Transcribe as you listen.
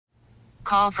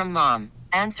Call from mom.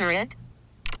 Answer it.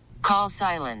 Call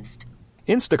silenced.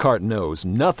 Instacart knows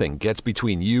nothing gets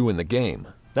between you and the game.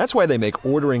 That's why they make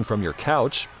ordering from your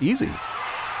couch easy.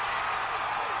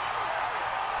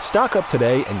 Stock up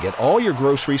today and get all your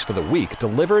groceries for the week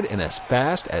delivered in as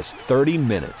fast as 30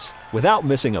 minutes without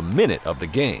missing a minute of the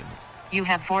game. You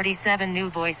have 47 new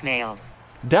voicemails.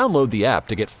 Download the app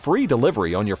to get free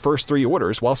delivery on your first 3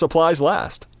 orders while supplies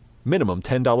last. Minimum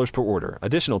 $10 per order.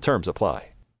 Additional terms apply.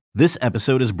 This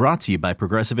episode is brought to you by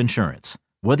Progressive Insurance.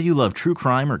 Whether you love true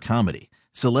crime or comedy,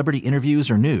 celebrity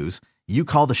interviews or news, you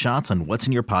call the shots on what's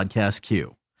in your podcast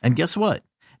queue. And guess what?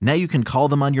 Now you can call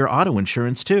them on your auto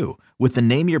insurance too with the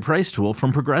Name Your Price tool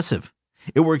from Progressive.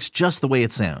 It works just the way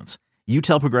it sounds. You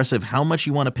tell Progressive how much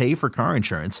you want to pay for car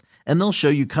insurance, and they'll show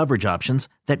you coverage options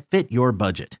that fit your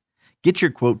budget. Get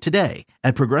your quote today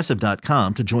at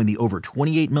Progressive.com to join the over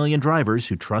 28 million drivers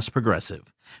who trust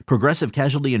Progressive. Progressive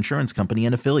Casualty Insurance Company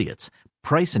and Affiliates.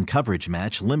 Price and coverage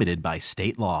match limited by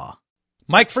state law.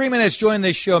 Mike Freeman has joined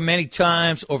this show many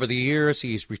times over the years.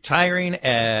 He's retiring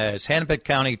as Hennepin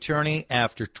County Attorney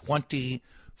after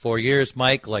 24 years.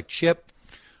 Mike, like Chip,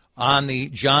 on the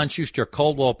John Schuster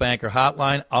Coldwell Banker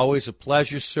Hotline. Always a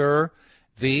pleasure, sir.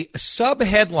 The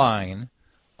sub-headline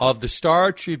of the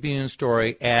Star Tribune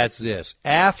story adds this: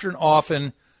 after an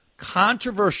often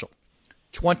controversial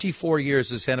 24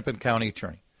 years as Hennepin County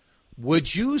Attorney,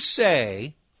 would you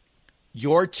say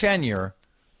your tenure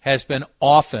has been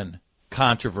often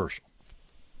controversial?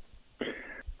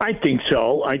 I think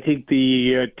so. I think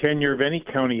the tenure of any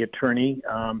county attorney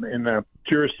in a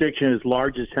jurisdiction as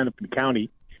large as Hennepin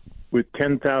County, with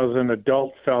 10,000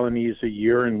 adult felonies a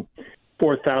year and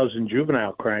 4,000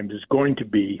 juvenile crimes, is going to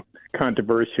be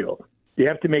controversial. You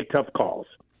have to make tough calls,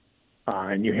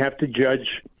 and you have to judge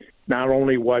not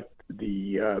only what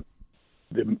the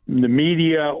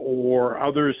media or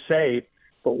others say,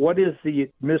 but what is the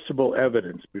admissible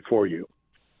evidence before you,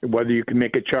 whether you can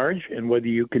make a charge and whether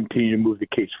you continue to move the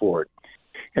case forward.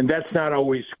 And that's not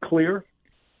always clear,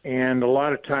 and a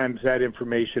lot of times that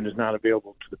information is not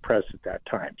available to the press at that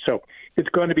time. So it's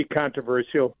going to be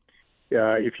controversial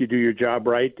if you do your job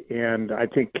right, and I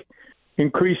think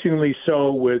increasingly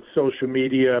so with social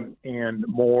media and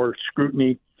more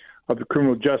scrutiny of the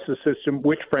criminal justice system,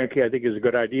 which frankly I think is a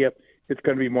good idea. It's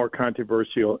going to be more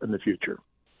controversial in the future.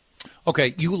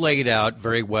 Okay, you laid out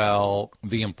very well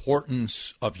the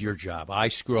importance of your job. I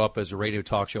screw up as a radio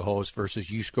talk show host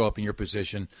versus you screw up in your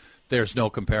position. There's no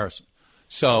comparison.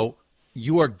 So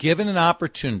you are given an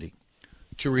opportunity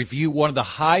to review one of the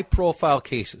high-profile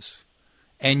cases,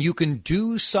 and you can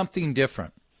do something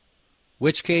different.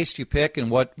 Which case do you pick, and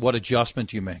what adjustment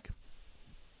do you make?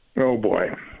 Oh, boy.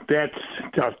 That's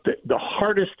tough. The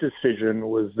hardest decision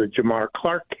was the Jamar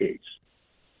Clark case,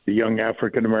 the young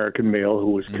African-American male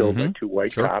who was killed by 2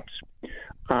 white cops.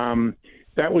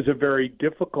 That was a very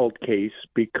difficult case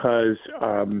because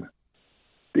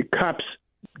the cops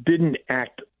didn't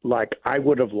act like I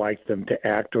would have liked them to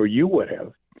act or you would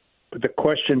have. But the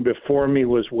question before me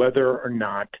was whether or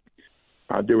not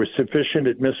there was sufficient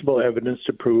admissible evidence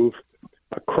to prove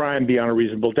a crime beyond a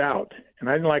reasonable doubt. And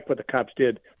I didn't like what the cops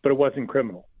did, but it wasn't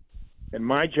criminal. And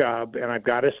my job, and I've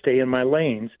got to stay in my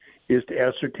lanes, is to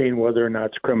ascertain whether or not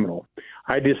it's criminal.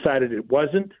 I decided it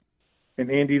wasn't,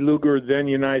 and Andy Lugar, then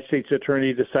United States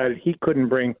Attorney, decided he couldn't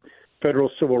bring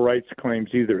federal civil rights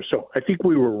claims either. So I think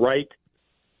we were right,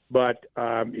 but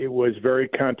it was very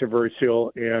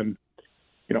controversial. And,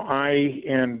 you know, I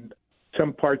and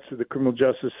some parts of the criminal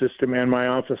justice system and my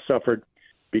office suffered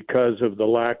because of the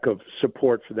lack of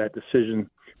support for that decision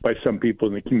by some people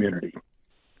in the community.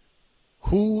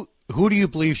 Who do you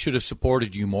believe should have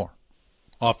supported you more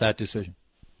off that decision?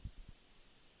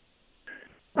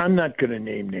 I'm not going to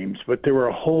name names, but there were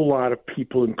a whole lot of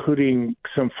people, including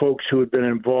some folks who had been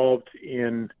involved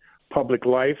in public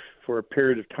life for a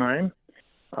period of time,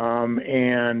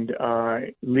 and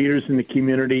leaders in the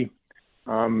community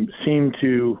seemed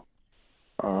to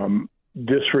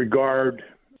disregard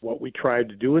what we tried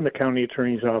to do in the county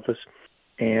attorney's office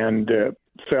and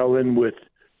fell in with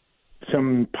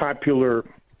some popular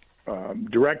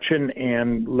direction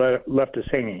and left us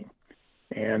hanging.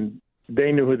 And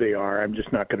they knew who they are. I'm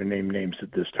just not going to name names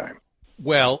at this time.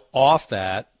 Well, off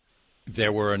that,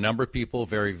 there were a number of people,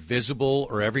 very visible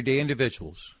or everyday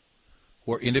individuals,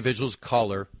 or individuals of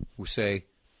color, who say,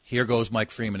 here goes Mike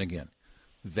Freeman again,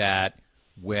 that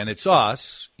when it's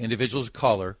us, individuals of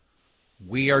color,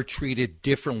 we are treated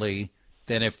differently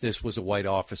than if this was a white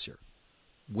officer.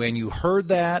 When you heard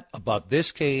that about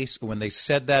this case, or when they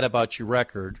said that about your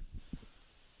record,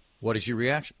 what is your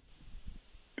reaction?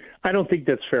 I don't think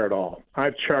that's fair at all.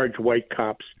 I've charged white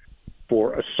cops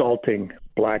for assaulting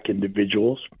black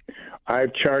individuals.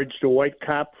 I've charged a white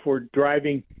cop for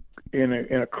driving in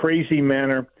a crazy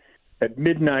manner at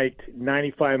midnight,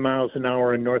 95 miles an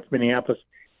hour in North Minneapolis,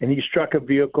 and he struck a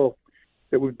vehicle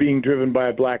that was being driven by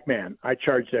a black man. I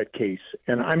charged that case,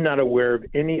 and I'm not aware of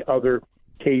any other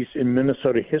case in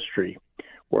Minnesota history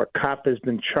where a cop has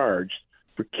been charged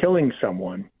for killing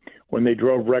someone when they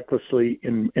drove recklessly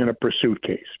in a pursuit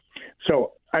case.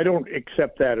 So I don't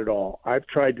accept that at all. I've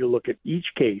tried to look at each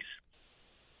case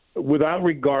without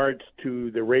regards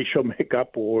to the racial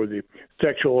makeup or the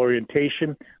sexual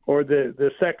orientation or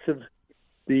the sex of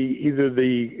either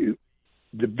the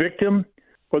victim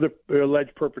or the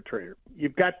alleged perpetrator.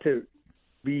 You've got to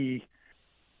be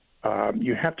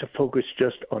you have to focus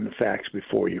just on the facts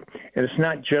before you. And it's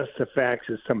not just the facts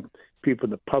as some people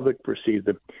in the public perceive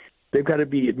them. They've got to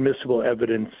be admissible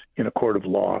evidence in a court of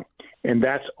law. And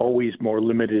that's always more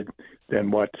limited than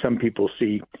what some people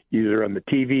see either on the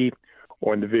TV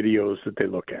or in the videos that they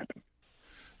look at.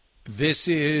 This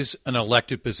is an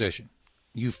elected position.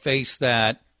 You face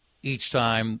that each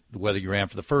time, whether you ran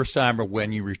for the first time or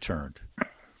when you returned.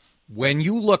 When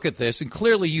you look at this, and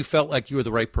clearly you felt like you were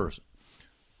the right person,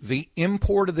 the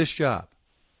import of this job,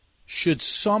 should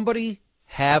somebody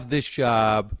have this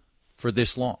job for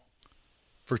this long,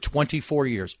 for 24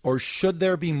 years, or should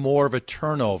there be more of a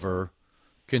turnover,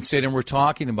 considering we're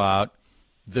talking about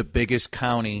the biggest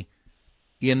county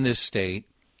in this state,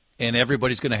 and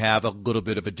everybody's going to have a little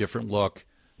bit of a different look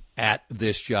at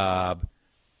this job.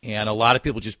 And a lot of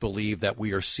people just believe that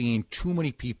we are seeing too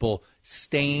many people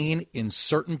staying in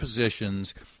certain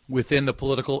positions within the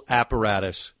political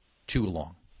apparatus too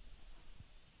long.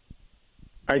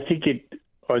 I think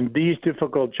on these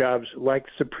difficult jobs, like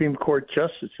Supreme Court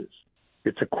justices,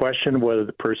 it's a question of whether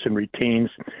the person retains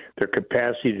their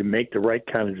capacity to make the right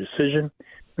kind of decision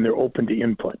and they're open to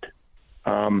input.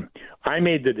 I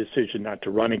made the decision not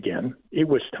to run again. It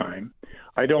was time.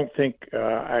 I don't think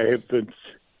I have been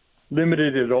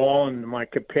limited at all in my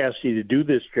capacity to do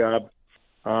this job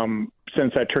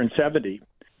since I turned 70.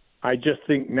 I just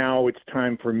think now it's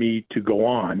time for me to go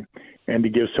on and to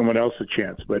give someone else a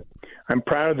chance. But I'm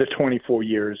proud of the 24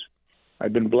 years.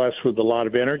 I've been blessed with a lot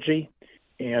of energy,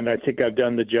 and I think I've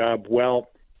done the job well,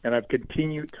 and I've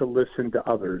continued to listen to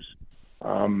others.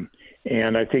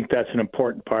 And I think that's an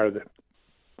important part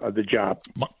of the job.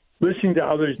 Listening to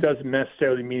others doesn't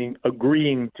necessarily mean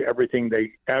agreeing to everything they're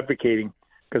advocating,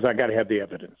 because I got to have the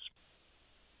evidence.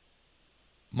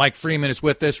 Mike Freeman is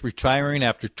with us, retiring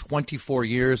after 24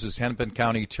 years as Hennepin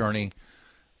County Attorney.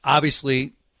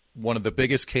 Obviously, one of the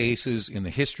biggest cases in the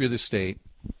history of the state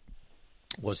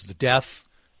was the death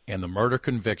and the murder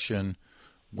conviction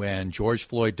when George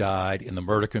Floyd died, in the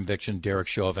murder conviction, Derek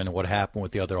Chauvin, and what happened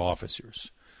with the other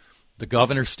officers. The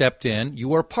governor stepped in. You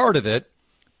were part of it,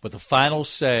 but the final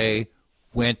say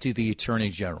went to the Attorney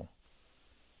General.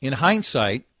 In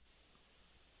hindsight,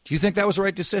 do you think that was the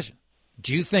right decision?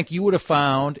 Do you think you would have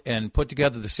found and put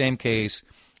together the same case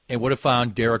and would have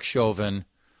found Derek Chauvin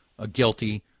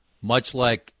guilty, much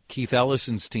like Keith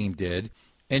Ellison's team did?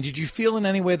 And did you feel in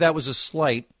any way that was a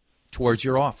slight towards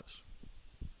your office?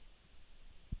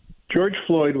 George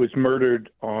Floyd was murdered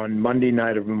on Monday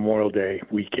night of Memorial Day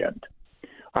weekend.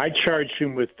 I charged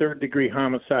him with third-degree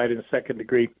homicide and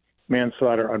second-degree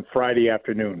manslaughter on Friday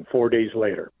afternoon, 4 days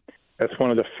later. That's one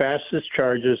of the fastest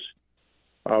charges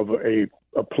of a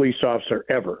police officer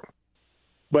ever.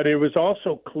 But it was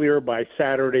also clear by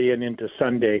Saturday and into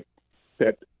Sunday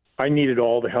that I needed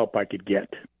all the help I could get.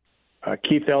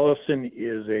 Keith Ellison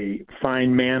is a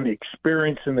fine man,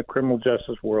 experienced in the criminal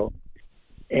justice world,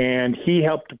 and he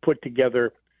helped to put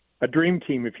together a dream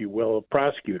team, if you will, of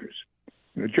prosecutors.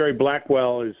 You know, Jerry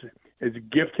Blackwell is as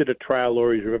gifted a trial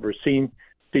lawyer as you've ever seen.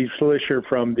 Steve Slisher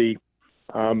from the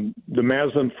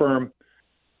Maslin firm,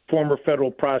 former federal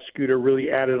prosecutor,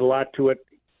 really added a lot to it.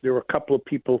 There were a couple of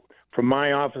people from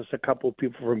my office, a couple of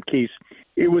people from Keith's.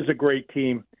 It was a great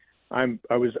team.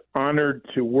 I was honored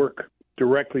to work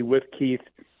directly with Keith.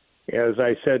 As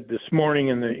I said this morning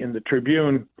in the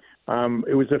Tribune,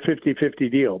 it was a 50-50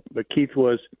 deal. But Keith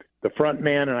was the front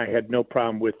man, and I had no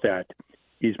problem with that.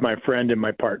 He's my friend and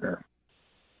my partner.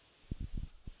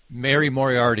 Mary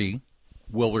Moriarty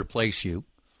will replace you.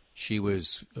 She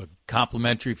was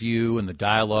complimentary of you and the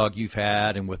dialogue you've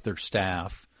had and with their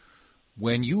staff.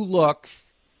 When you look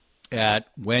at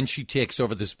when she takes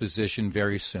over this position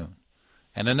very soon,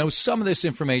 and I know some of this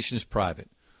information is private,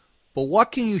 but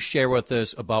what can you share with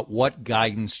us about what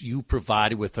guidance you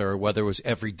provided with her, whether it was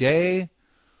every day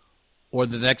or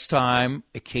the next time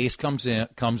a case comes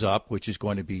up, which is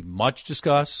going to be much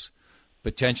discussed,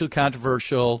 potentially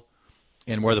controversial,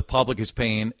 and where the public is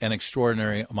paying an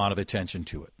extraordinary amount of attention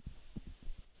to it?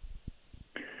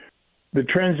 the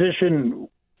transition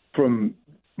from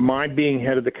my being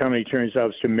head of the county attorney's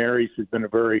office to Mary's has been a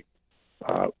very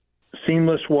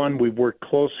seamless one. We've worked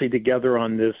closely together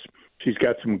on this. She's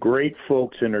got some great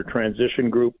folks in her transition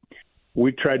group.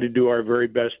 We tried to do our very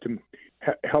best to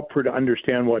help her to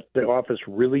understand what the office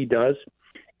really does.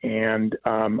 And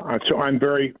so I'm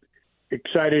very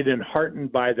excited and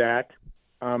heartened by that.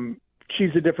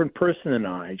 She's a different person than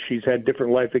I. She's had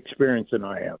different life experience than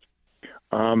I have.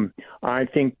 I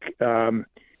think,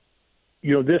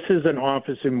 this is an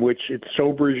office in which it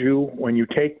sobers you when you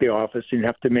take the office and you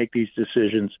have to make these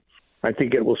decisions. I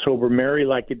think it will sober Mary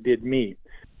like it did me.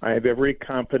 I have every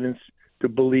confidence to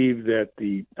believe that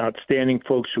the outstanding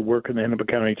folks who work in the Hennepin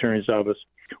County Attorney's Office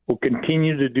will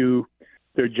continue to do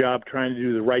their job, trying to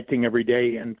do the right thing every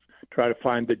day and try to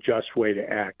find the just way to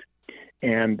act.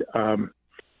 And,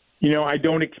 I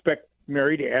don't expect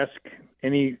Mary to ask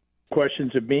any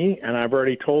questions of me, and I've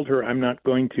already told her I'm not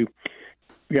going to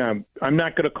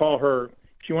call her. If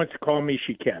she wants to call me,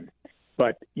 she can.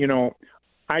 But,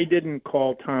 I didn't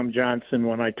call Tom Johnson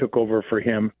when I took over for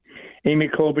him. Amy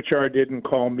Klobuchar didn't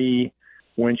call me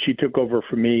when she took over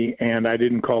for me, and I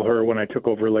didn't call her when I took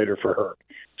over later for her.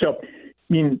 So,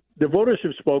 the voters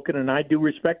have spoken, and I do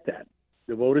respect that.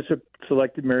 The voters have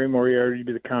selected Mary Moriarty to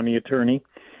be the county attorney,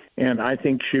 and I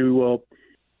think she will,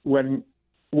 when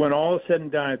all is said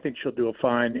and done, I think she'll do a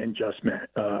fine and just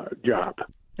job.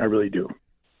 I really do.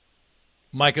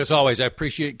 Mike, as always, I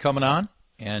appreciate you coming on.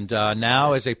 And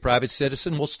now, as a private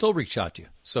citizen, we'll still reach out to you.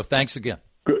 So thanks again.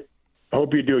 Good. I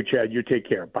hope you do, Chad. You take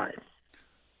care. Bye.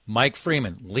 Mike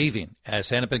Freeman leaving as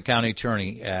Hennepin County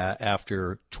Attorney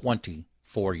after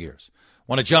 24 years.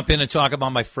 Want to jump in and talk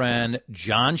about my friend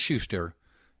John Schuster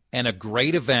and a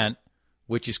great event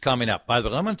which is coming up. By the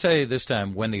way, I'm going to tell you this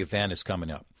time when the event is coming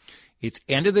up. It's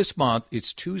end of this month.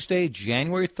 It's Tuesday,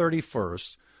 January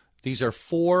 31st. These are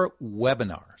 4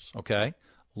 webinars, okay?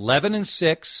 11 and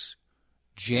 6,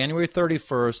 January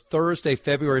 31st, Thursday,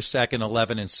 February 2nd,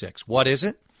 11 and 6. What is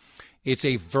it? It's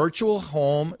a virtual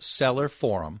home seller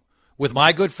forum with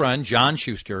my good friend John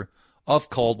Schuster of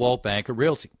Coldwell Banker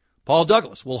Realty. Paul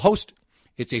Douglas will host it.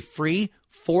 It's a free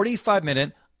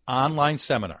 45-minute online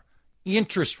seminar.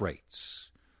 Interest rates.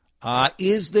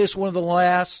 Is this one of the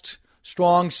last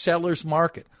strong sellers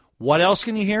market? What else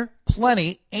can you hear?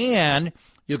 Plenty. And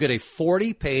you'll get a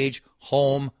 40-page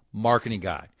home marketing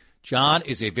guide. John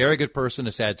is a very good person,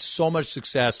 has had so much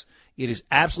success. It is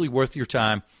absolutely worth your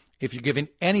time if you're giving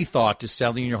any thought to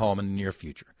selling your home in the near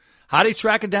future. How do you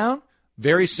track it down?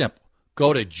 Very simple.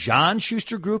 Go to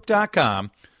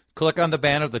johnschustergroup.com, click on the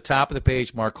banner at the top of the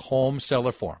page, mark Home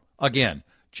Seller Forum. Again,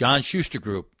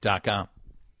 johnschustergroup.com.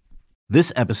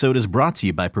 This episode is brought to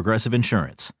you by Progressive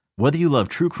Insurance. Whether you love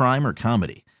true crime or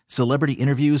comedy, celebrity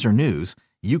interviews or news,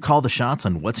 you call the shots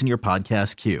on what's in your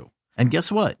podcast queue. And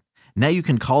guess what? Now you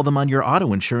can call them on your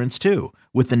auto insurance too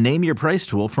with the Name Your Price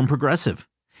tool from Progressive.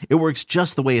 It works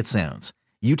just the way it sounds.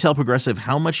 You tell Progressive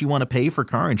how much you want to pay for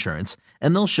car insurance,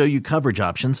 and they'll show you coverage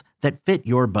options that fit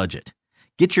your budget.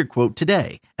 Get your quote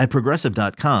today at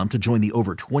Progressive.com to join the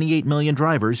over 28 million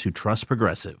drivers who trust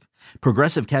Progressive.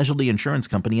 Progressive Casualty Insurance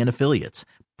Company and Affiliates.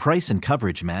 Price and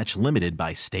coverage match limited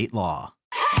by state law.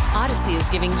 Odyssey is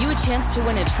giving you a chance to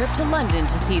win a trip to London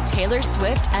to see Taylor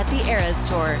Swift at the Eras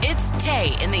Tour. It's Tay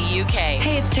in the UK.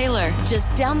 Hey, it's Taylor.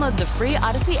 Just download the free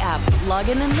Odyssey app, log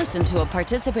in and listen to a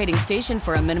participating station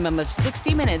for a minimum of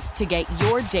 60 minutes to get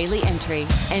your daily entry.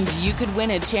 And you could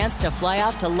win a chance to fly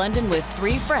off to London with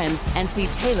 3 friends and see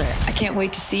Taylor. I can't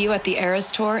wait to see you at the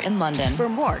Eras Tour in London. For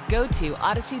more, go to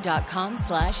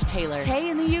odyssey.com/Taylor. Tay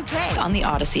in the UK. It's on the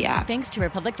Odyssey app. Thanks to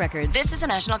Republic Records. This is a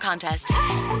national contest.